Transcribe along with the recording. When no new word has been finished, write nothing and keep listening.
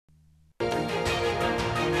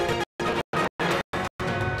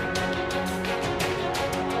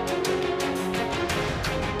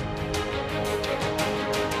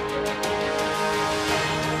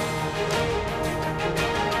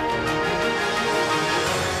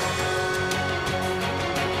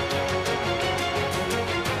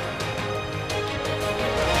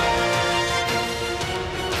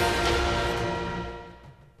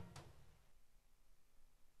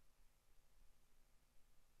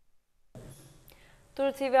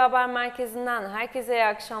Turu TV Haber Merkezi'nden herkese iyi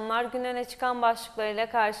akşamlar. Gün öne çıkan başlıklarıyla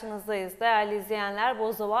karşınızdayız. Değerli izleyenler,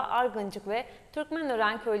 Bozova, Argıncık ve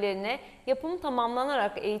Türkmenören köylerine yapımı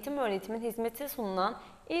tamamlanarak eğitim öğretimin hizmeti sunulan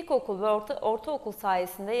ilkokul ve ortaokul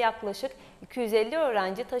sayesinde yaklaşık 250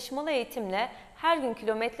 öğrenci taşımalı eğitimle her gün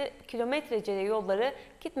kilometrece yolları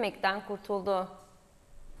gitmekten kurtuldu.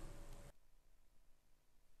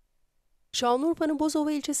 Şanlıurfa'nın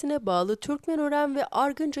Bozova ilçesine bağlı Türkmenören ve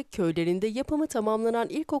Argıncık köylerinde yapımı tamamlanan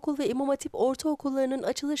ilkokul ve İmam Hatip ortaokullarının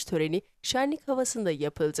açılış töreni şenlik havasında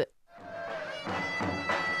yapıldı.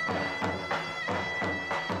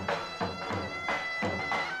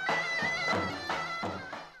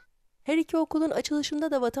 Her iki okulun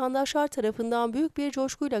açılışında da vatandaşlar tarafından büyük bir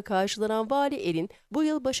coşkuyla karşılanan Vali Er'in bu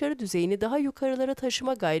yıl başarı düzeyini daha yukarılara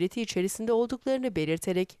taşıma gayreti içerisinde olduklarını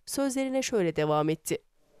belirterek sözlerine şöyle devam etti.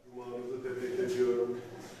 Cumanızı tebrik ediyorum.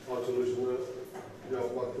 Açılışını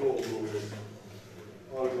yapmakta olduğumuz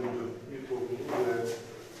Argıncık İlkokulu ve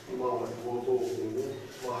İmam Hatip Ortaokulu'nu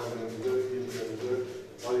mahallemize, ilçemize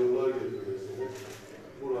hayırlar getirmesini,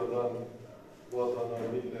 buradan vatana,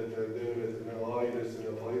 millete, devletine,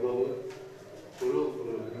 ailesine faydalı, pırıl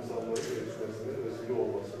pırıl insanların yetişmesine vesile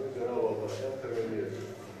olmasını Cenab-ı Allah'tan temenni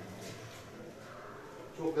ediyorum.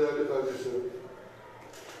 Çok değerli kardeşlerim,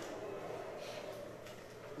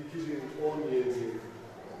 2017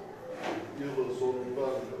 yılın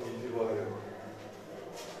sonundan itibaren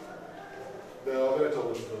beraber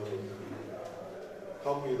çalıştığımız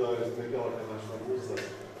kamu idaresindeki arkadaşlarımızla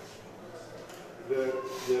ve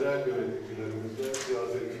yerel yöneticilerimizle,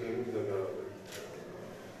 siyasetçilerimizle beraber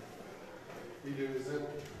ilimizin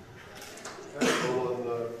her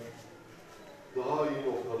alanda daha iyi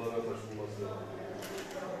noktalara taşınması,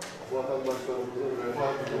 vatandaşlarımızın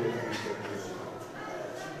refah düzeyini yükseltmesi,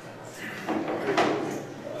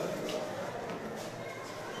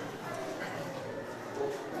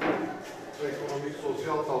 ekonomik,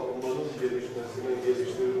 sosyal kalkınmanın gelişmesine,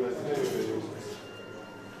 geliştirilmesine yönelik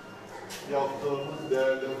yaptığımız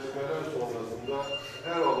değerlendirmeler sonrasında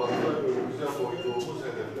her alanda önümüze koyduğumuz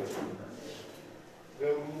hedefler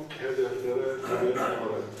ve bu hedeflere yönelik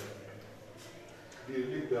olarak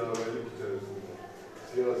birlik, beraberlik içerisinde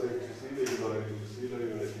siyasetçisiyle, idarecisiyle,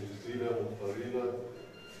 yöneticisiyle, muhtarıyla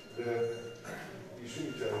ve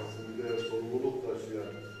işin içerisinde sorumluluk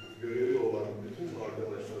taşıyan, görevi olan bütün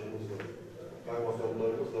arkadaşlarımızla,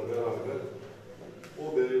 kaymakamlarımızla beraber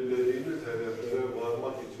o belirlediğimiz hedeflere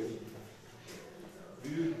varmak için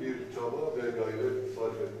büyük bir çaba ve gayret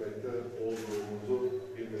sarf etmekte olduğumuzu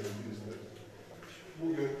bilmenizi isteriz.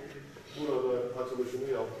 Bugün burada açılışını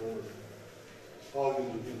yaptığımız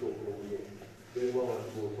Argıncık İlkokulumuzun ve İmam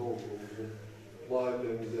Hatip Ortaokulumuzun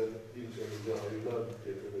mahallemize, ilçemize hayırlar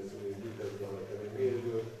getirmesini bir kez daha temenni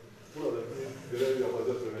ediyor. Buradaki görev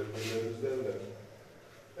yapacak öğretmenlerimizden de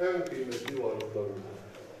en kıymetli varlıklarımızı,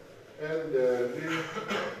 en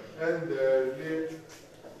değerli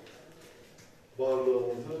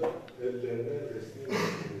varlığımızı ellerine teslim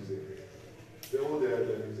etmemizi ve o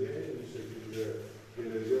değerlerimizi en iyi şekilde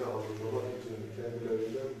geleceğe hazırlamak için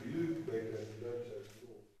kendilerinden büyük beklentiler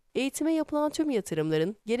içerisinde oldu. Eğitime yapılan tüm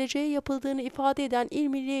yatırımların geleceğe yapıldığını ifade eden İl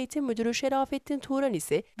Milli Eğitim Müdürü Şerafettin Turan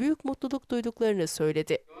ise büyük mutluluk duyduklarını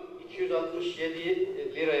söyledi.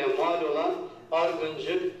 267 liraya mal olan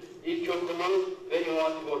Argıncık İlkokulu ve İmam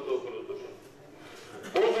Hatip Ortaokulu'dur.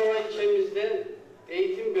 Bozova ilçemizde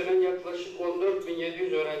eğitim gören yaklaşık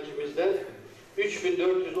 14.700 öğrencimizden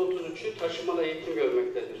 3.433'ü taşımalı eğitim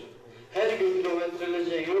görmektedir. Her gün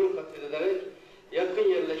kilometrelerce yol kat edilerek yakın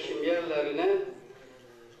yerleşim yerlerine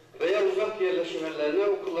veya uzak yerleşim yerlerine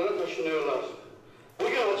okullara taşınıyorlar.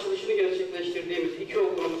 Bugün açılışını gerçekleştirdiğimiz iki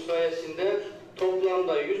okulumuz sayesinde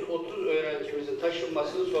toplamda 130 öğrencimizin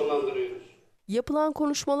taşınmasını sonlandırıyoruz. Yapılan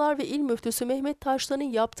konuşmalar ve İl Müftüsü Mehmet Taşlan'ın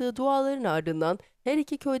yaptığı duaların ardından her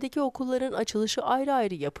iki köydeki okulların açılışı ayrı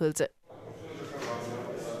ayrı yapıldı.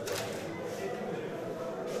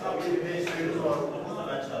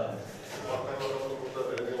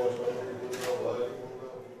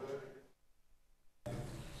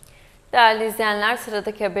 Değerli izleyenler,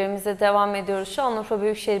 sıradaki haberimize devam ediyoruz. Şanlıurfa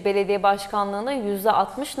Büyükşehir Belediye Başkanlığı'na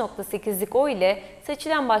 %60.8'lik oy ile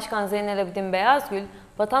seçilen Başkan Zeynel Abidin Beyazgül,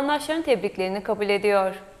 vatandaşların tebriklerini kabul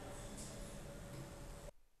ediyor.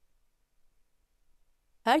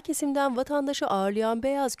 Her kesimden vatandaşı ağırlayan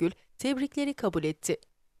Beyazgül tebrikleri kabul etti.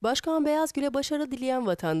 Başkan Beyazgül'e başarı dileyen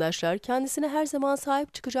vatandaşlar kendisine her zaman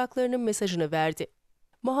sahip çıkacaklarının mesajını verdi.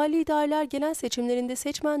 Mahalli idareler genel seçimlerinde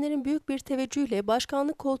seçmenlerin büyük bir teveccühle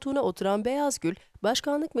başkanlık koltuğuna oturan Beyazgül,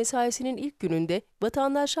 başkanlık mesaisinin ilk gününde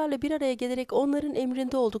vatandaşlarla bir araya gelerek onların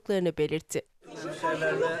emrinde olduklarını belirtti.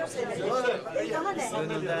 Hemşehrilerime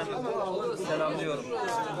gönülden selamlıyorum.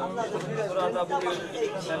 Burada bugün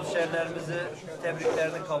hemşehrilerimizi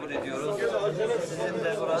tebriklerini kabul ediyoruz. Sizin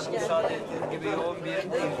de burada müşahede ettiğiniz gibi yoğun bir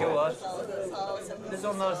ilgi var. Biz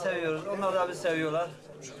onları seviyoruz, onlar da bizi seviyorlar.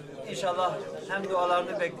 İnşallah hem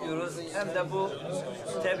dualarını bekliyoruz hem de bu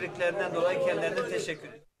tebriklerinden dolayı kendilerine teşekkür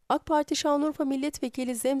ediyoruz. AK Parti Şanlıurfa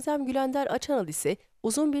Milletvekili Zemzem Gülender Açanal ise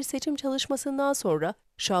uzun bir seçim çalışmasından sonra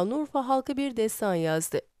Şanlıurfa halkı bir destan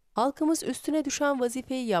yazdı. Halkımız üstüne düşen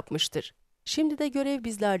vazifeyi yapmıştır. Şimdi de görev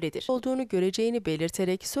bizlerdedir olduğunu göreceğini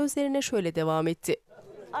belirterek sözlerine şöyle devam etti.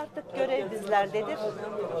 Artık görev bizlerdedir.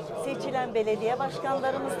 Seçilen belediye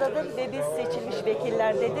başkanlarımızdadır ve biz seçilmiş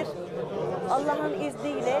vekillerdedir. Allah'ın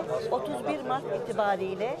izniyle 31 Mart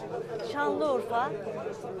itibariyle Şanlıurfa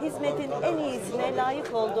hizmetin en iyisine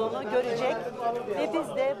layık olduğunu görecek ve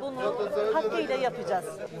biz de bunu hakkıyla yapacağız.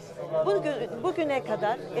 Bugüne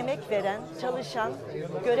kadar emek veren, çalışan,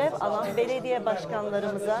 görev alan belediye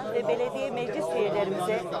başkanlarımıza ve belediye meclis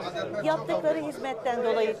üyelerimize yaptıkları hizmetten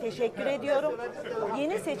dolayı teşekkür ediyorum.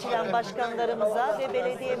 Yeni seçilen başkanlarımıza ve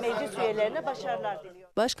belediye meclis üyelerine başarılar diliyorum.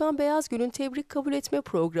 Başkan Beyazgül'ün tebrik kabul etme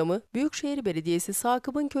programı Büyükşehir Belediyesi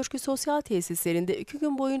Sakıbın Köşkü Sosyal Tesislerinde 2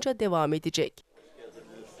 gün boyunca devam edecek.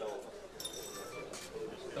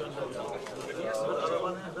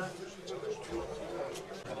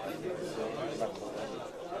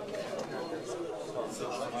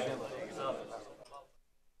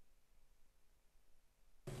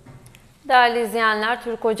 Değerli izleyenler,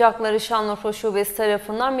 Türk Ocakları Şanlıurfa Şubesi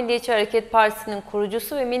tarafından Milliyetçi Hareket Partisi'nin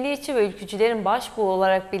kurucusu ve milliyetçi ve ülkücülerin başbuğu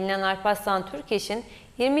olarak bilinen Alparslan Türkeş'in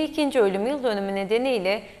 22. ölüm yıl dönümü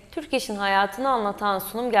nedeniyle Türkeş'in hayatını anlatan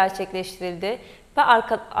sunum gerçekleştirildi ve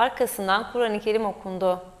arkasından Kur'an-ı Kerim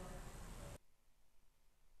okundu.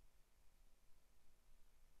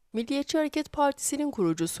 Milliyetçi Hareket Partisi'nin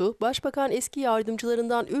kurucusu, Başbakan eski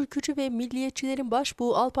yardımcılarından ülkücü ve milliyetçilerin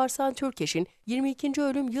başbuğu Alparslan Türkeş'in 22.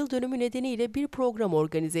 ölüm yıl dönümü nedeniyle bir program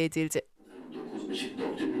organize edildi. 9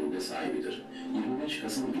 doktrininde sahibidir. 25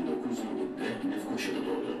 Kasım 1917'de Lefkoşa'da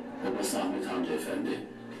doğdu. Babası Ahmet Hamdi Efendi,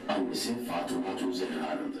 annesi Fatıma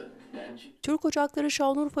Zehra. Türk Ocakları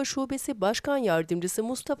Şanlıurfa Şubesi Başkan Yardımcısı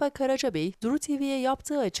Mustafa Karaca Bey, Duru TV'ye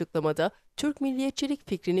yaptığı açıklamada, Türk milliyetçilik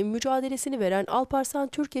fikrinin mücadelesini veren Alparslan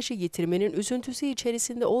Türkeş'i yitirmenin üzüntüsü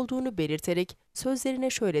içerisinde olduğunu belirterek sözlerine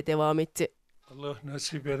şöyle devam etti. Allah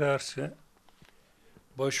nasip ederse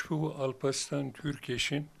başbuğ Alparslan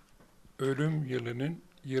Türkeş'in ölüm yılının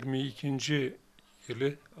 22.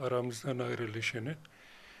 yılı aramızdan ayrılışını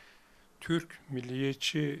Türk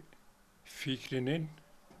milliyetçi fikrinin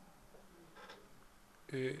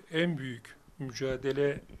en büyük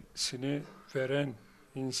mücadelesini veren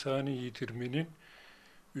insanı yitirmenin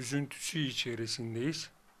üzüntüsü içerisindeyiz.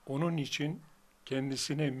 Onun için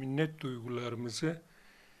kendisine minnet duygularımızı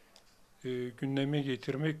gündeme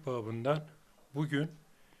getirmek babından bugün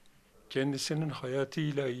kendisinin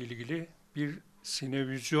hayatıyla ilgili bir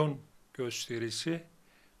sinevizyon gösterisi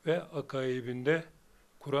ve akabinde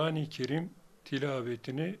Kur'an-ı Kerim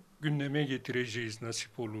tilavetini gündeme getireceğiz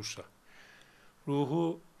nasip olursa.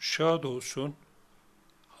 Ruhu şad olsun.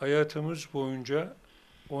 Hayatımız boyunca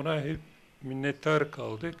ona hep minnettar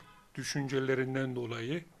kaldık düşüncelerinden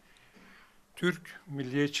dolayı. Türk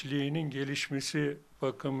milliyetçiliğinin gelişmesi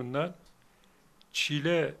bakımından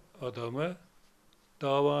çile adamı,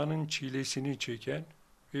 davanın çilesini çeken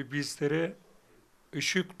ve bizlere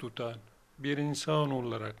ışık tutan bir insan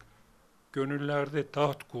olarak gönüllerde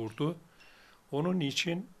taht kurdu. Onun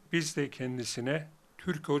için biz de kendisine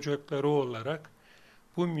Türk Ocakları olarak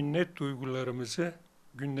bu minnet duygularımızı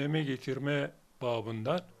gündeme getirme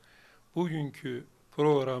babından bugünkü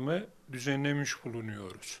programı düzenlemiş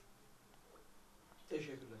bulunuyoruz.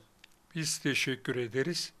 Teşekkürler. Biz teşekkür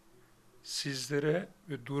ederiz. Sizlere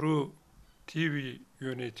ve Duru TV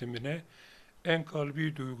yönetimine en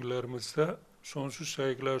kalbi duygularımızla sonsuz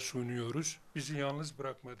saygılar sunuyoruz. Bizi yalnız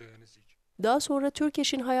bırakmadığınız için. Daha sonra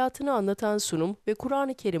Türkeş'in hayatını anlatan sunum ve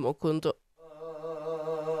Kur'an-ı Kerim okundu.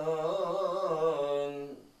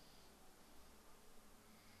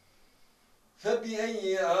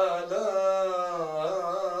 فَبِأَيِّ آلَاءِ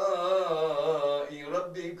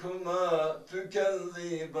رَبِّكُمَا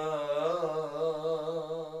تُكَذِّبَانِ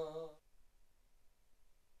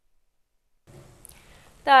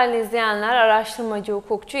Değerli izleyenler, araştırmacı,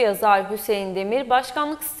 hukukçu, yazar Hüseyin Demir,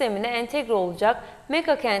 başkanlık sistemine entegre olacak,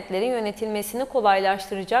 mega kentlerin yönetilmesini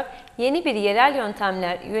kolaylaştıracak yeni bir yerel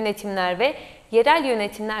yönetimler ve yerel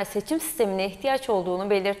yönetimler seçim sistemine ihtiyaç olduğunu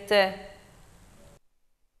belirtti.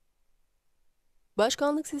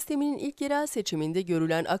 Başkanlık sisteminin ilk yerel seçiminde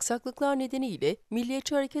görülen aksaklıklar nedeniyle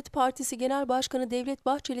Milliyetçi Hareket Partisi Genel Başkanı Devlet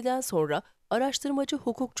Bahçeli'den sonra araştırmacı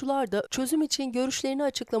hukukçular da çözüm için görüşlerini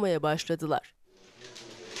açıklamaya başladılar.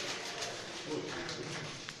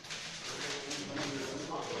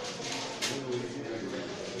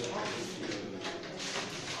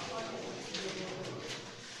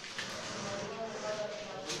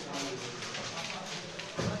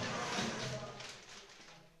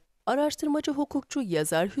 Araştırmacı hukukçu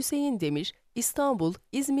yazar Hüseyin Demir, İstanbul,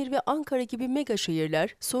 İzmir ve Ankara gibi mega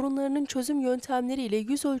şehirler sorunlarının çözüm yöntemleriyle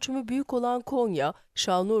yüz ölçümü büyük olan Konya,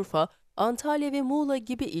 Şanlıurfa, Antalya ve Muğla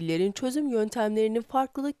gibi illerin çözüm yöntemlerinin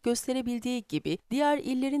farklılık gösterebildiği gibi diğer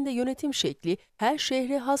illerin de yönetim şekli her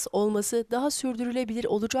şehre has olması daha sürdürülebilir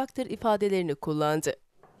olacaktır ifadelerini kullandı.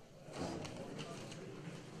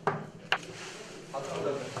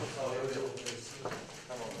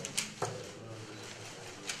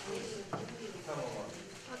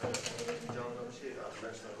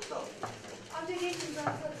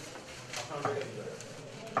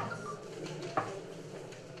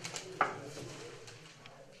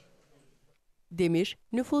 Demir,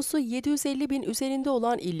 nüfusu 750 bin üzerinde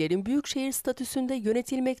olan illerin büyükşehir statüsünde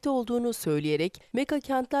yönetilmekte olduğunu söyleyerek mega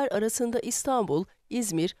kentler arasında İstanbul,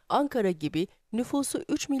 İzmir, Ankara gibi nüfusu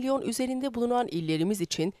 3 milyon üzerinde bulunan illerimiz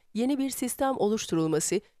için yeni bir sistem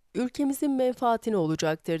oluşturulması ülkemizin menfaatine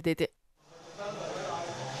olacaktır dedi.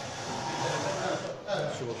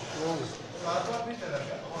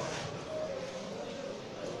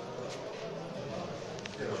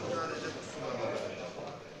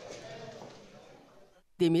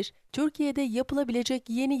 Demir, Türkiye'de yapılabilecek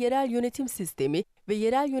yeni yerel yönetim sistemi ve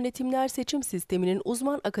yerel yönetimler seçim sisteminin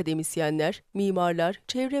uzman akademisyenler, mimarlar,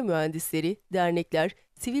 çevre mühendisleri, dernekler,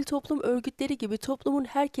 sivil toplum örgütleri gibi toplumun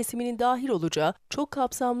her kesiminin dahil olacağı çok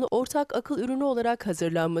kapsamlı ortak akıl ürünü olarak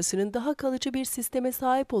hazırlanmasının daha kalıcı bir sisteme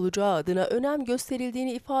sahip olacağı adına önem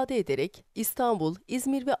gösterildiğini ifade ederek, İstanbul,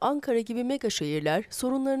 İzmir ve Ankara gibi mega şehirler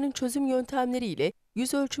sorunlarının çözüm yöntemleriyle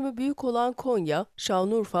yüz ölçümü büyük olan Konya,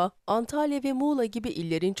 Şanlıurfa, Antalya ve Muğla gibi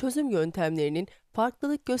illerin çözüm yöntemlerinin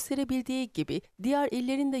farklılık gösterebildiği gibi diğer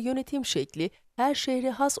illerin de yönetim şekli her şehre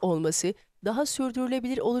has olması daha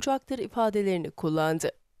sürdürülebilir olacaktır ifadelerini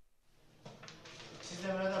kullandı. Siz de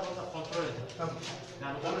böyle burada kontrol edin. Tamam.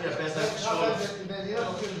 Yani olur ya benzer bir şey olur.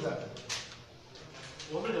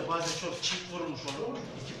 Olur ya bazen çok çift vurmuş olur.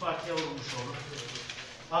 İki partiye vurmuş olur.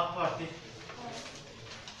 AK Parti.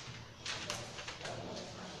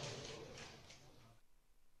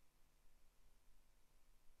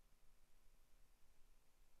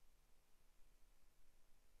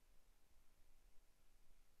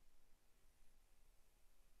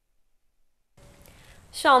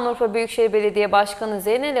 Şanlıurfa Büyükşehir Belediye Başkanı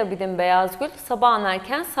Lj8wIymdxg sabahın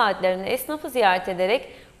erken saatlerinde esnafı ziyaret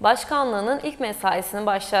ederek başkanlığının ilk mesaisini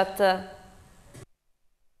başlattı.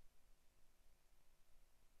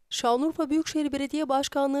 Şanlıurfa Büyükşehir Belediye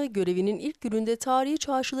Başkanlığı görevinin ilk gününde tarihi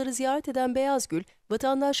çarşıları ziyaret eden Beyazgül,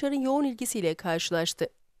 vatandaşların yoğun ilgisiyle karşılaştı.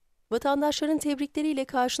 Vatandaşların tebrikleriyle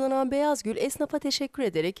karşılanan Beyazgül, esnafa teşekkür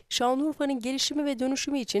ederek Şanlıurfa'nın gelişimi ve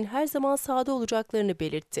dönüşümü için her zaman sahada olacaklarını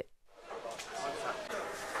belirtti.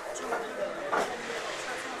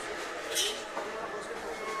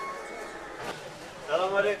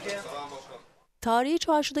 Selamünaleyküm. Tarihi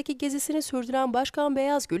çarşıdaki gezisini sürdüren Başkan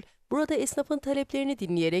Beyazgül, burada esnafın taleplerini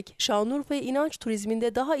dinleyerek Şanlıurfa'yı inanç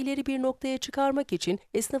turizminde daha ileri bir noktaya çıkarmak için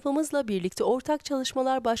esnafımızla birlikte ortak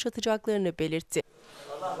çalışmalar başlatacaklarını belirtti.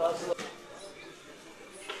 Allah razı olsun.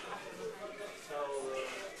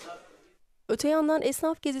 Öte yandan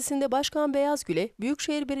esnaf gezisinde Başkan Beyazgül'e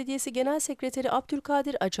Büyükşehir Belediyesi Genel Sekreteri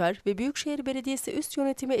Abdülkadir Açar ve Büyükşehir Belediyesi üst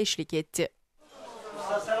yönetimi eşlik etti.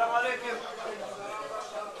 Selamünaleyküm.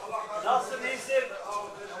 Nasılsın, iyisin?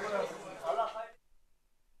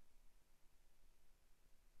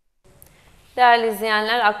 Değerli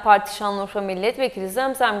izleyenler, AK Parti Şanlıurfa Milletvekili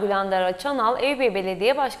Zemzem Gülander Açanal, Eyüpiye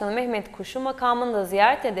Belediye Başkanı Mehmet Kuş'u makamında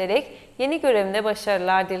ziyaret ederek yeni görevinde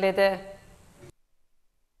başarılar diledi.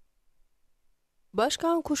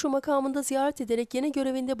 Başkan Kuş'u makamında ziyaret ederek yeni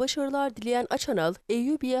görevinde başarılar dileyen Açanal,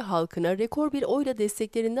 Eyyubiye halkına rekor bir oyla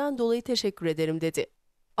desteklerinden dolayı teşekkür ederim dedi.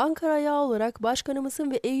 Ankara ayağı olarak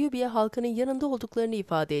başkanımızın ve Eyyubiye halkının yanında olduklarını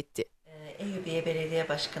ifade etti. Eyyubiye Belediye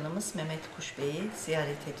Başkanımız Mehmet Kuş Bey'i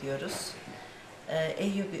ziyaret ediyoruz.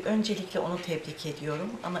 Öncelikle onu tebrik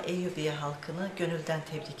ediyorum ama Eyyubiye halkını gönülden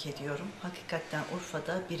tebrik ediyorum. Hakikaten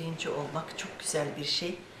Urfa'da birinci olmak çok güzel bir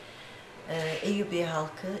şey. Eyyubiye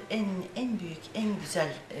halkı en büyük, en güzel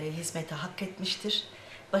hizmeti hak etmiştir.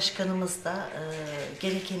 Başkanımız da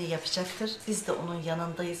gerekeni yapacaktır. Biz de onun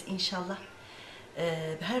yanındayız inşallah.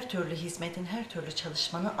 Her türlü hizmetin, her türlü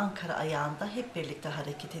çalışmanın Ankara ayağında hep birlikte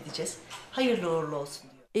hareket edeceğiz. Hayırlı uğurlu olsun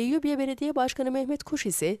diyor. Eyyubiye Belediye Başkanı Mehmet Kuş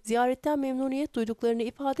ise ziyaretten memnuniyet duyduklarını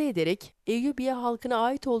ifade ederek Eyyubiye halkına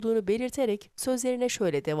ait olduğunu belirterek sözlerine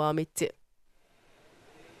şöyle devam etti.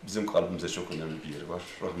 Bizim kalbimize çok önemli bir yeri var.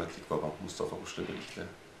 Rahmetli babam Mustafa Kuş'la birlikte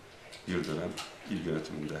bir dönem il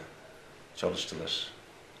yönetiminde çalıştılar.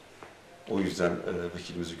 O yüzden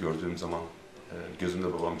vekilimizi gördüğüm zaman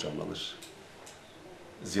gözümde babam canlanır.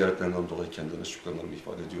 Ziyaretlerinden dolayı kendilerine şükranlarımı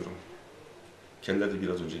ifade ediyorum. Kendileri de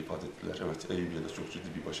biraz önce ifade ettiler. Evet, Eyyubiye'de çok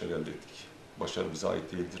ciddi bir başarı elde ettik. Başarı bize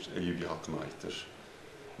ait değildir, Eyyubiye halkına aittir.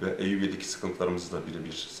 Ve Eyyubiye'deki sıkıntılarımızı da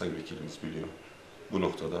birebir Sayın Vekilimiz biliyor. Bu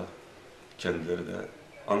noktada kendileri de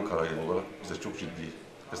Ankara'ya olarak bize çok ciddi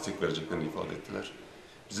destek vereceklerini ifade ettiler.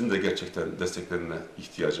 Bizim de gerçekten desteklerine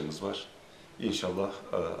ihtiyacımız var. İnşallah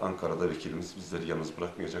Ankara'da vekilimiz bizleri yalnız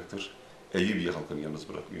bırakmayacaktır. Eyyubiye halkını yalnız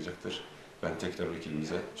bırakmayacaktır. Ben tekrar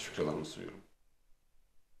vekilimize şükranlarımı sunuyorum.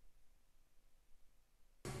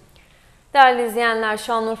 Değerli izleyenler,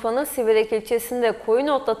 Şanlıurfa'nın Siverek ilçesinde koyun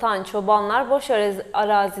otlatan çobanlar boş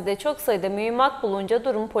arazide çok sayıda mühimmat bulunca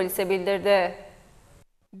durum polise bildirdi.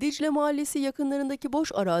 Dicle Mahallesi yakınlarındaki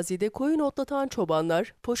boş arazide koyun otlatan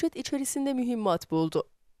çobanlar poşet içerisinde mühimmat buldu.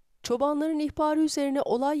 Çobanların ihbarı üzerine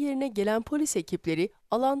olay yerine gelen polis ekipleri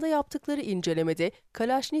alanda yaptıkları incelemede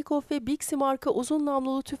Kalaşnikov ve Bixi marka uzun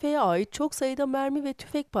namlulu tüfeğe ait çok sayıda mermi ve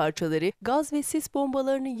tüfek parçaları, gaz ve sis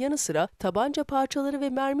bombalarının yanı sıra tabanca parçaları ve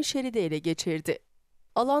mermi şeridi ele geçirdi.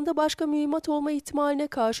 Alanda başka mühimmat olma ihtimaline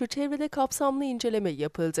karşı çevrede kapsamlı inceleme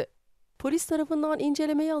yapıldı. Polis tarafından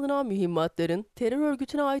incelemeye alınan mühimmatların terör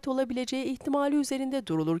örgütüne ait olabileceği ihtimali üzerinde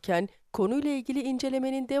durulurken konuyla ilgili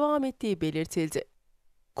incelemenin devam ettiği belirtildi.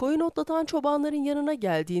 Koyun otlatan çobanların yanına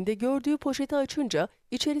geldiğinde gördüğü poşeti açınca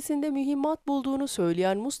içerisinde mühimmat bulduğunu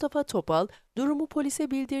söyleyen Mustafa Topal, durumu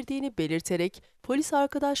polise bildirdiğini belirterek polis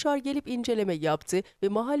arkadaşlar gelip inceleme yaptı ve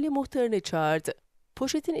mahalle muhtarını çağırdı.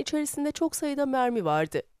 Poşetin içerisinde çok sayıda mermi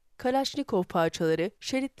vardı. Kalaşnikov parçaları,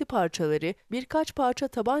 şeritli parçaları, birkaç parça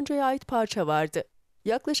tabancaya ait parça vardı.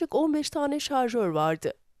 Yaklaşık 15 tane şarjör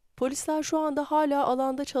vardı. Polisler şu anda hala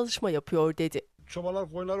alanda çalışma yapıyor dedi.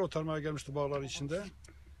 Çobanlar koyunları otarmaya gelmişti bağların içinde.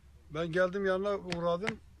 Ben geldim yanına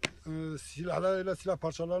uğradım. Silahlarıyla silah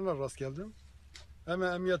parçalarına rast geldim.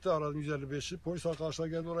 Hemen emniyeti aradım 155'i. Polis arkadaşlar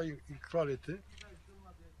geldi orayı ikrar etti.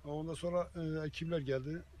 Ondan sonra ekipler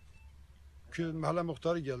geldi. Mahalle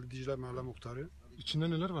muhtarı geldi, Dicle mahalle muhtarı. İçinde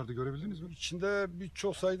neler vardı görebildiniz mi? İçinde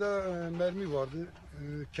birçok sayıda mermi vardı.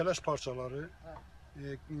 Keleş parçaları,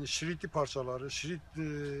 şeritli parçaları, şerit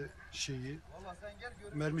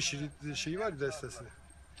mermi şerit şeyi var destesi.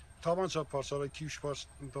 Tabanca parçaları, 2-3 parça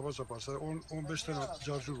tabanca parçaları, 15 tane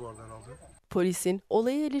carjur vardı herhalde. Polisin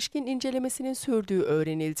olaya ilişkin incelemesinin sürdüğü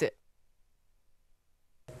öğrenildi.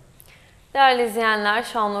 Değerli izleyenler,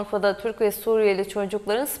 Şanlıurfa'da Türk ve Suriyeli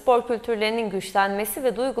çocukların spor kültürlerinin güçlenmesi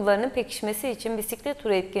ve duygularının pekişmesi için bisiklet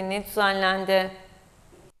turu etkinliği düzenlendi.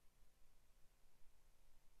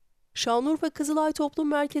 Şanlıurfa Kızılay Toplum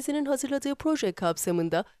Merkezi'nin hazırladığı proje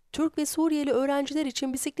kapsamında Türk ve Suriyeli öğrenciler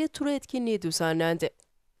için bisiklet turu etkinliği düzenlendi.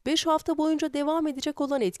 5 hafta boyunca devam edecek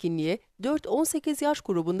olan etkinliğe 4-18 yaş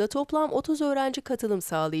grubunda toplam 30 öğrenci katılım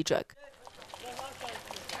sağlayacak.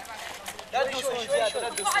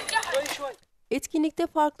 Etkinlikte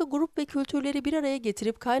farklı grup ve kültürleri bir araya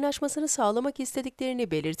getirip kaynaşmasını sağlamak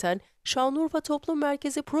istediklerini belirten Şanlıurfa Toplum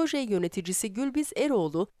Merkezi Proje Yöneticisi Gülbiz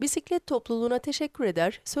Eroğlu, bisiklet topluluğuna teşekkür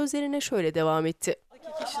eder, sözlerine şöyle devam etti.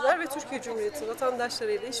 Kişiler ve Türkiye Cumhuriyeti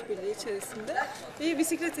vatandaşlarıyla işbirliği içerisinde bir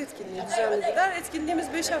bisiklet etkinliği düzenlediler.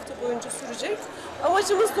 Etkinliğimiz 5 hafta boyunca sürecek.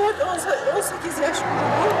 Amacımız 4-18 yaş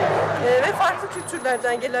grubu ve farklı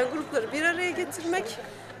kültürlerden gelen grupları bir araya getirmek.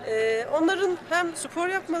 Onların hem spor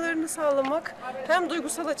yapmalarını sağlamak, hem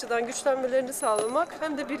duygusal açıdan güçlenmelerini sağlamak,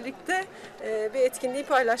 hem de birlikte bir etkinliği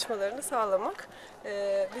paylaşmalarını sağlamak.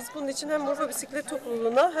 Biz bunun için hem Urfa Bisiklet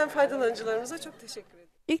Topluluğu'na hem faydalanıcılarımıza çok teşekkür ederiz.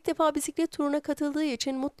 İlk defa bisiklet turuna katıldığı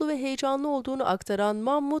için mutlu ve heyecanlı olduğunu aktaran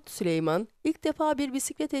Mahmut Süleyman, ilk defa bir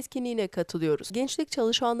bisiklet etkinliğine katılıyoruz. Gençlik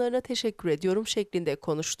çalışanlarına teşekkür ediyorum şeklinde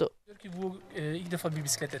konuştu. Bu ilk defa bir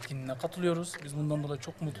bisiklet etkinliğine katılıyoruz. Biz bundan dolayı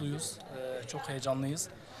çok mutluyuz, çok heyecanlıyız.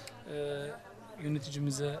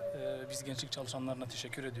 Yöneticimize, biz gençlik çalışanlarına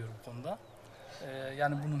teşekkür ediyorum bu konuda.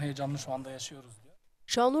 Yani bunun heyecanını şu anda yaşıyoruz diyor.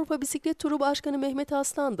 Şanlıurfa Bisiklet Turu Başkanı Mehmet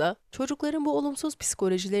Aslan da çocukların bu olumsuz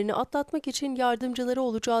psikolojilerini atlatmak için yardımcıları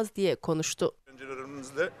olacağız diye konuştu.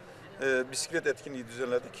 Öncelerimizde bisiklet etkinliği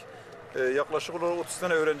düzenledik. Yaklaşık olarak 30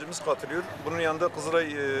 tane öğrencimiz katılıyor. Bunun yanında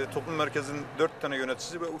Kızılay Toplum Merkezi'nin 4 tane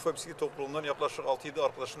yöneticisi ve Urfa Bisiklet Topluluğundan yaklaşık 6-7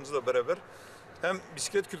 arkadaşımızla beraber hem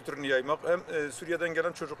bisiklet kültürünü yaymak hem Suriye'den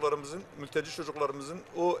gelen çocuklarımızın, mülteci çocuklarımızın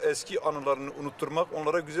o eski anılarını unutturmak,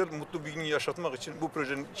 onlara güzel, mutlu bir gün yaşatmak için bu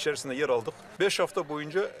projenin içerisinde yer aldık. 5 hafta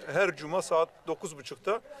boyunca her cuma saat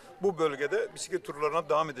 9.30'da bu bölgede bisiklet turlarına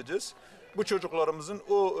devam edeceğiz. Bu çocuklarımızın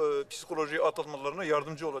o psikolojiyi atlatmalarına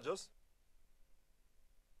yardımcı olacağız.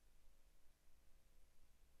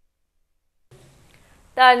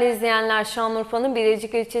 Değerli izleyenler, Şanlıurfa'nın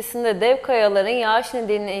Birecik ilçesinde dev kayaların yağış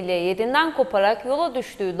nedeniyle yerinden koparak yola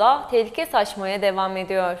düştüğü dağ tehlike saçmaya devam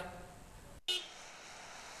ediyor.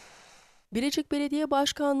 Birecik Belediye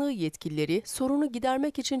Başkanlığı yetkilileri sorunu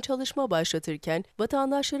gidermek için çalışma başlatırken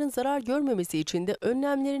vatandaşların zarar görmemesi için de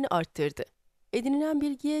önlemlerini arttırdı. Edinilen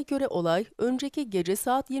bilgiye göre olay önceki gece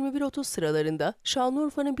saat 21.30 sıralarında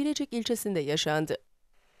Şanlıurfa'nın Birecik ilçesinde yaşandı.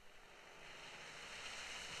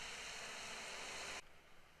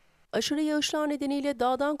 Aşırı yağışlar nedeniyle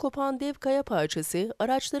dağdan kopan dev kaya parçası,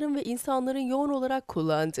 araçların ve insanların yoğun olarak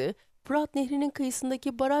kullandığı Fırat Nehri'nin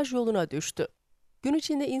kıyısındaki baraj yoluna düştü. Gün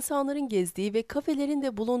içinde insanların gezdiği ve kafelerin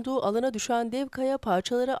de bulunduğu alana düşen dev kaya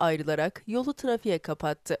parçalara ayrılarak yolu trafiğe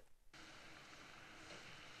kapattı.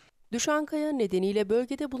 Düşen kaya nedeniyle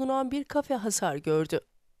bölgede bulunan bir kafe hasar gördü.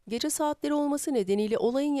 Gece saatleri olması nedeniyle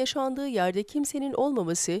olayın yaşandığı yerde kimsenin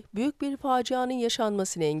olmaması büyük bir facianın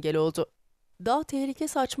yaşanmasına engel oldu. Dağ tehlike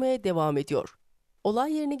saçmaya devam ediyor.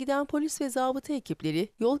 Olay yerine giden polis ve zabıta ekipleri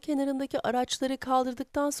yol kenarındaki araçları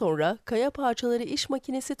kaldırdıktan sonra kaya parçaları iş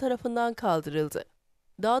makinesi tarafından kaldırıldı.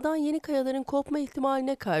 Dağdan yeni kayaların kopma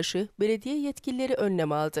ihtimaline karşı belediye yetkilileri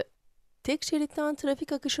önlem aldı. Tek şeritten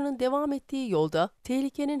trafik akışının devam ettiği yolda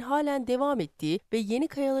tehlikenin halen devam ettiği ve yeni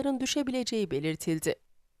kayaların düşebileceği belirtildi.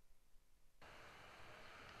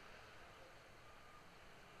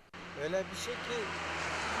 Öyle bir şey ki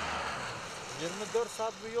 24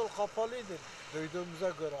 saat bu yol kapalıydı duyduğumuza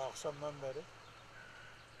göre akşamdan beri.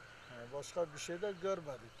 Yani başka bir şey de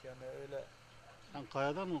görmedik yani öyle. Yani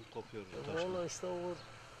kayadan mı kopuyor? Valla işte o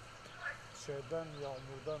şeyden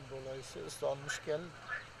yağmurdan dolayı ıslanmış gel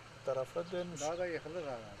tarafa dönmüş. Daha da yıkılır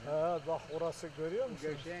abi. He bak orası görüyor musun?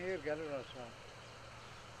 Göçen yer gelir aşağı.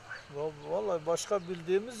 Vallahi başka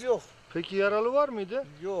bildiğimiz yok. Peki yaralı var mıydı?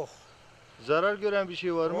 Yok. Zarar gören bir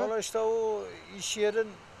şey var mı? Valla işte o iş yerin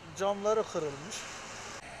camları kırılmış.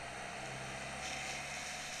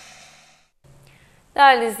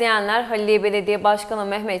 Değerli izleyenler, Haliliye Belediye Başkanı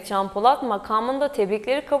Mehmet Can Polat makamında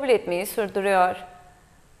tebrikleri kabul etmeyi sürdürüyor.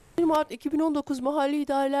 1 Mart 2019 Mahalli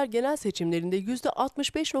İdareler Genel Seçimlerinde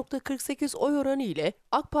 %65.48 oy oranı ile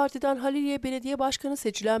AK Parti'den Haliliye Belediye Başkanı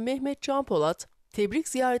seçilen Mehmet Can Polat, tebrik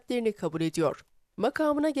ziyaretlerini kabul ediyor.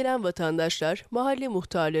 Makamına gelen vatandaşlar, mahalle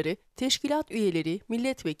muhtarları, teşkilat üyeleri,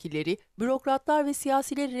 milletvekilleri, bürokratlar ve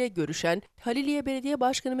siyasiler ile görüşen Haliliye Belediye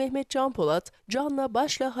Başkanı Mehmet Can Polat, canla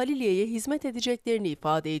başla Haliliye'ye hizmet edeceklerini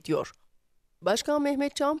ifade ediyor. Başkan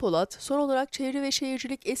Mehmet Can Polat, son olarak Çevre ve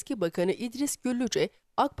Şehircilik Eski Bakanı İdris Güllüce,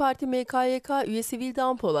 AK Parti MKYK üyesi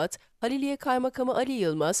Vildan Polat, Haliliye Kaymakamı Ali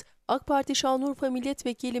Yılmaz, AK Parti Şanlıurfa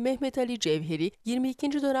Milletvekili Mehmet Ali Cevheri,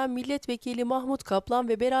 22. dönem Milletvekili Mahmut Kaplan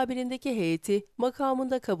ve beraberindeki heyeti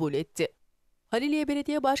makamında kabul etti. Haliliye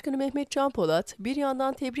Belediye Başkanı Mehmet Can Polat, bir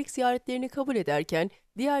yandan tebrik ziyaretlerini kabul ederken,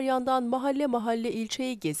 diğer yandan mahalle mahalle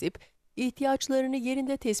ilçeyi gezip, ihtiyaçlarını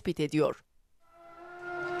yerinde tespit ediyor.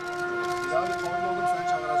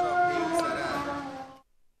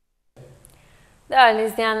 Değerli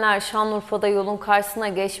izleyenler, Şanlıurfa'da yolun karşısına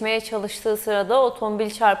geçmeye çalıştığı sırada otomobil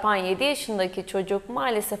çarpan 7 yaşındaki çocuk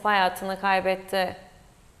maalesef hayatını kaybetti.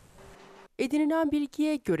 Edinilen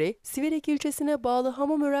bilgiye göre Siverek ilçesine bağlı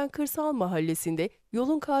Hamamören Kırsal Mahallesi'nde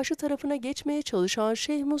yolun karşı tarafına geçmeye çalışan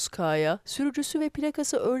Şeyh Muska'ya sürücüsü ve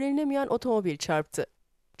plakası öğrenilemeyen otomobil çarptı.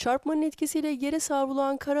 Çarpmanın etkisiyle yere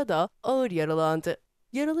savrulan Karadağ ağır yaralandı.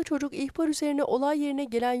 Yaralı çocuk ihbar üzerine olay yerine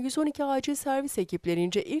gelen 112 acil servis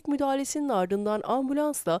ekiplerince ilk müdahalesinin ardından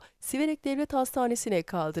ambulansla Siverek Devlet Hastanesi'ne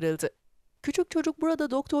kaldırıldı. Küçük çocuk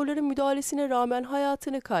burada doktorların müdahalesine rağmen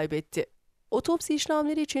hayatını kaybetti. Otopsi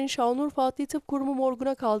işlemleri için Şanlıurfa Adli Tıp Kurumu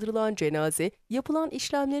morguna kaldırılan cenaze, yapılan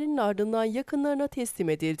işlemlerin ardından yakınlarına teslim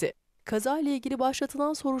edildi. Kazayla ilgili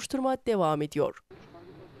başlatılan soruşturma devam ediyor.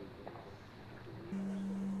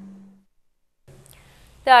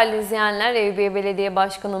 Değerli izleyenler, Eyüpiye Belediye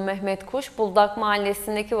Başkanı Mehmet Kuş, Buldak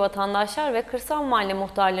Mahallesi'ndeki vatandaşlar ve kırsal mahalle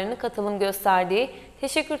muhtarlarının katılım gösterdiği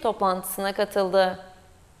teşekkür toplantısına katıldı.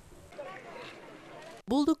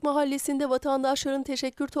 Bulduk Mahallesi'nde vatandaşların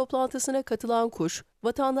teşekkür toplantısına katılan Kuş,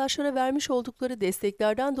 vatandaşlara vermiş oldukları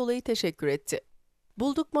desteklerden dolayı teşekkür etti.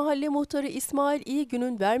 Bulduk Mahalle Muhtarı İsmail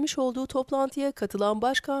İyigün'ün vermiş olduğu toplantıya katılan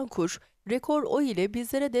Başkan Kuş, rekor oy ile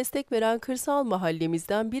bizlere destek veren kırsal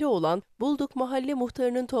mahallemizden biri olan Bulduk Mahalle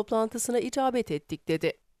Muhtarı'nın toplantısına icabet ettik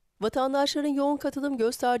dedi. Vatandaşların yoğun katılım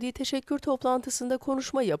gösterdiği teşekkür toplantısında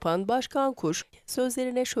konuşma yapan Başkan Kuş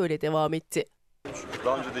sözlerine şöyle devam etti.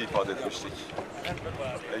 Daha önce de ifade etmiştik.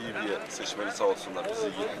 Eyüpiye seçmeni sağ olsunlar bizi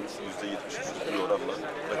 %73 bir oranla,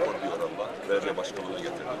 rekor bir oranla belediye başkanlığına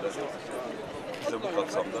getirdiler. Bize bu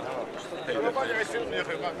kapsamda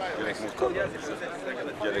gerek muhtarlarımızı,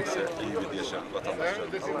 gerekse Eyüpiye'de yaşayan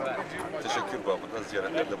vatandaşlarımıza teşekkür babında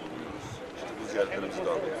ziyaretlerde bulunuyoruz. İşte bu ziyaretlerimizi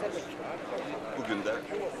devam ediyoruz. Bugün de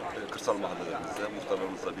kırsal mahallelerimizde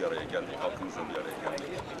muhtarlarımızla bir araya geldik, halkımızla bir araya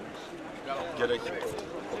geldik. Gerek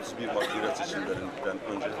 31 Mart yerel seçimlerinden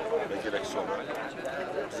önce ve gerek sonra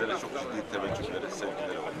bizlere çok ciddi teveccühleri,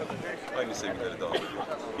 sevgileri var. Aynı sevgileri devam ediyor.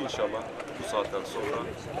 İnşallah bu saatten sonra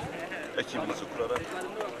ekibimizi kurarak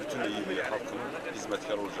bütün Eyüpiye halkının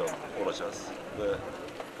hizmetkar olacağız ve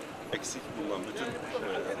eksik bulunan bütün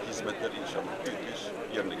hizmetleri inşallah büyük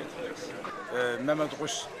bir yerine getireceğiz. Mehmet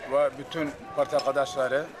Kuş ve bütün parti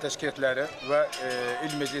arkadaşları, teşkilatları ve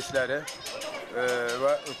il meclisleri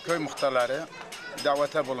ve köy muhtarları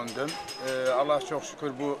davete bulundum. Allah çok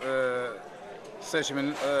şükür bu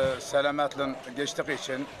seçimin selametle geçtiği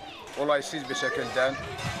için olaysız bir şekilde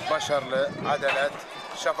başarılı, adalet,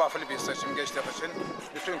 şeffaflı bir seçim geçtiği için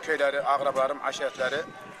bütün köyleri, akrabalarım, aşiretleri,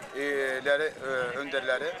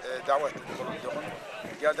 önderleri davet bulundum.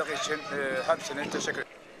 Geldiği için hepsine teşekkür ederim.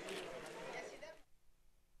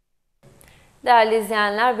 Değerli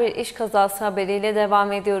izleyenler, bir iş kazası haberiyle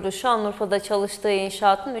devam ediyoruz. Şanlıurfa'da çalıştığı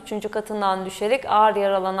inşaatın 3. katından düşerek ağır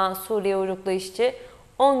yaralanan Suriye uyruklu işçi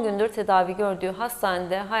 10 gündür tedavi gördüğü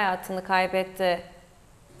hastanede hayatını kaybetti.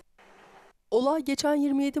 Olay geçen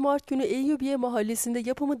 27 Mart günü Eyyubiye mahallesinde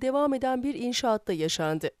yapımı devam eden bir inşaatta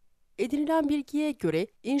yaşandı. Edinilen bilgiye göre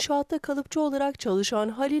inşaatta kalıpçı olarak çalışan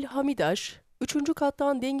Halil Hamidaş, 3.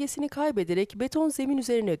 kattan dengesini kaybederek beton zemin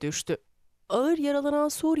üzerine düştü. Ağır yaralanan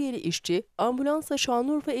Suriyeli işçi ambulansla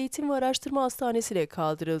Şanlıurfa Eğitim ve Araştırma Hastanesi'ne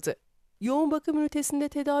kaldırıldı. Yoğun bakım ünitesinde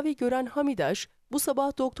tedavi gören Hamidaş, bu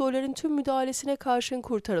sabah doktorların tüm müdahalesine karşın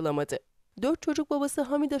kurtarılamadı. 4 çocuk babası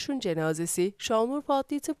Hamidaş'ın cenazesi Şanlıurfa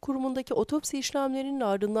Adli Tıp Kurumu'ndaki otopsi işlemlerinin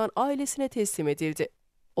ardından ailesine teslim edildi.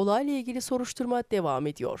 Olayla ilgili soruşturma devam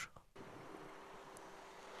ediyor.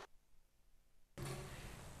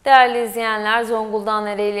 Değerli izleyenler, Zonguldak'ın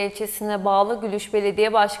Ereğli ilçesine bağlı Gülüş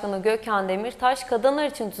Belediye Başkanı Gökhan Demirtaş, kadınlar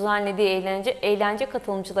için düzenlediği eğlence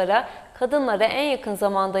katılımcılara, kadınlara en yakın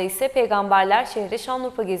zamanda ise Peygamberler Şehri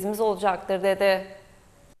Şanlıurfa gezimiz olacaktır dedi.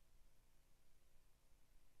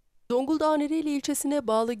 Zonguldak'ın Ereğli ilçesine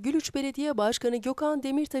bağlı Gülüş Belediye Başkanı Gökhan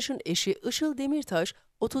Demirtaş'ın eşi Işıl Demirtaş,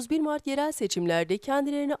 31 Mart yerel seçimlerde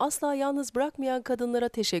kendilerini asla yalnız bırakmayan kadınlara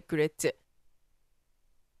teşekkür etti.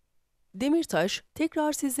 Demirtaş,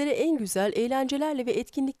 tekrar sizlere en güzel eğlencelerle ve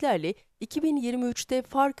etkinliklerle 2023'te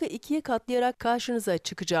farkı 2'ye katlayarak karşınıza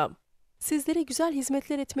çıkacağım. Sizlere güzel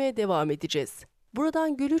hizmetler etmeye devam edeceğiz.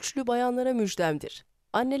 Buradan Gülüçlü bayanlara müjdemdir.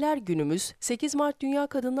 Anneler Günümüz, 8 Mart Dünya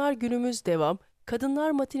Kadınlar Günümüz devam,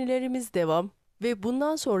 kadınlar matinelerimiz devam ve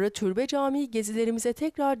bundan sonra türbe camii gezilerimize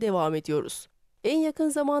tekrar devam ediyoruz. En yakın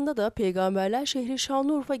zamanda da Peygamberler Şehri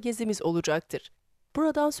Şanlıurfa gezimiz olacaktır.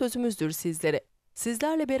 Buradan sözümüzdür sizlere.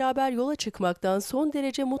 Sizlerle beraber yola çıkmaktan son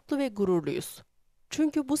derece mutlu ve gururluyuz.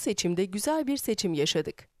 Çünkü bu seçimde güzel bir seçim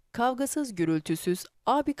yaşadık. Kavgasız, gürültüsüz,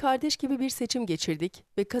 abi kardeş gibi bir seçim geçirdik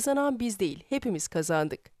ve kazanan biz değil, hepimiz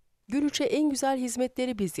kazandık. Gülüç'e en güzel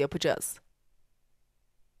hizmetleri biz yapacağız.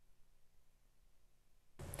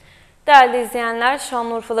 Değerli izleyenler,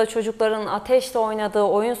 Şanlıurfa'da çocukların ateşle oynadığı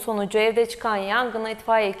oyun sonucu evde çıkan yangını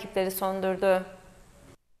itfaiye ekipleri söndürdü.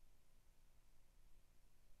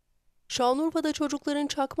 Şanlıurfa'da çocukların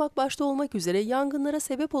çakmak başta olmak üzere yangınlara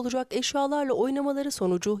sebep olacak eşyalarla oynamaları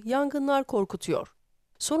sonucu yangınlar korkutuyor.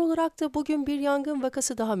 Son olarak da bugün bir yangın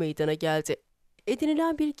vakası daha meydana geldi.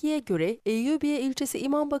 Edinilen bilgiye göre Eyyubiye ilçesi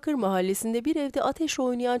İmambakır mahallesinde bir evde ateşle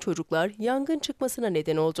oynayan çocuklar yangın çıkmasına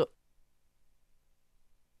neden oldu.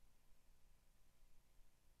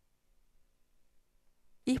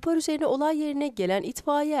 İhbar üzerine olay yerine gelen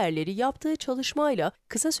itfaiye erleri yaptığı çalışmayla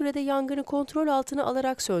kısa sürede yangını kontrol altına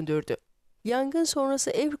alarak söndürdü. Yangın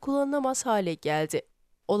sonrası ev kullanılamaz hale geldi.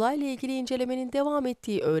 Olayla ilgili incelemenin devam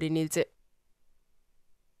ettiği öğrenildi.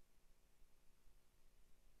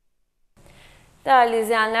 Değerli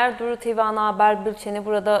izleyenler, Duru TV Ana Haber Bülteni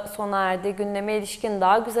burada sona erdi. Gündeme ilişkin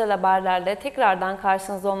daha güzel haberlerle tekrardan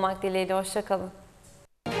karşınızda olmak dileğiyle. Hoşça kalın.